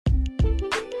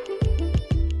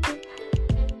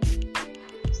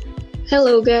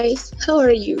Hello guys, how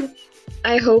are you?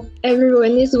 I hope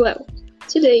everyone is well.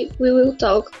 Today we will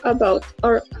talk about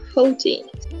our routine.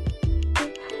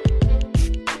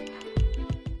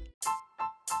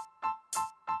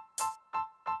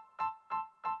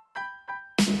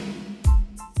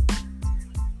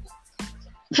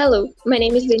 Hello, my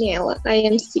name is Daniela. I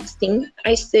am 16.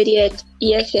 I study at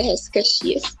IFRS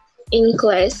Caxias in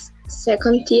class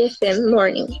 2nd TFM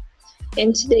morning.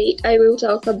 And today I will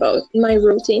talk about my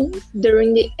routine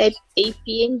during the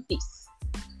APNPs.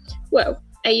 Well,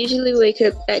 I usually wake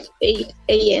up at 8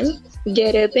 a.m.,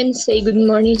 get up and say good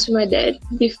morning to my dad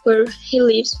before he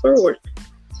leaves for work.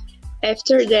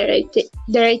 After that,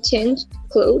 I change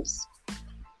clothes,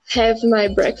 have my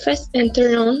breakfast, and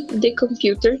turn on the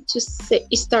computer to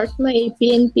start my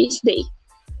APNP's day.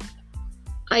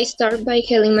 I start by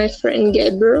calling my friend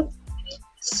Gabriel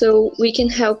so we can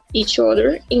help each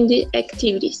other in the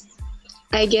activities.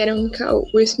 I get on call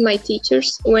with my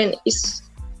teachers when it's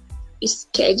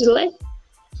scheduled,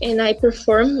 and I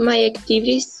perform my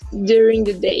activities during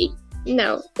the day.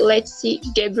 Now, let's see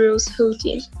Gabriel's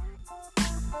routine.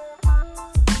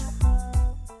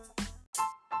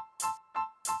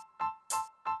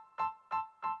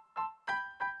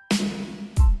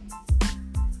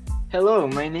 Hello,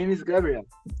 my name is Gabriel.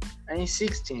 I'm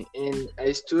 16 and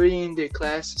I study in the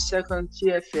class 2nd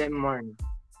TFM morning.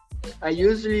 I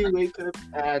usually wake up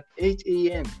at 8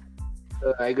 a.m.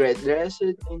 I get dressed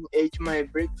and eat my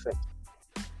breakfast.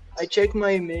 I check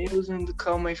my emails and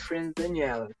call my friend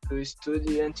Daniela to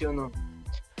study until noon,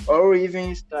 or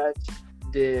even start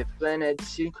the planned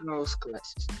synchronous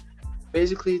classes.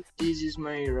 Basically, this is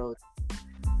my route.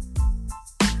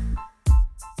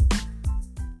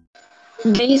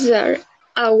 These are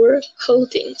our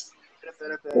routines.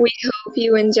 We hope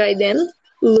you enjoy them,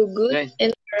 look good,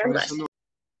 and wear a mask.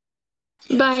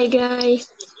 Bye,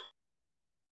 guys!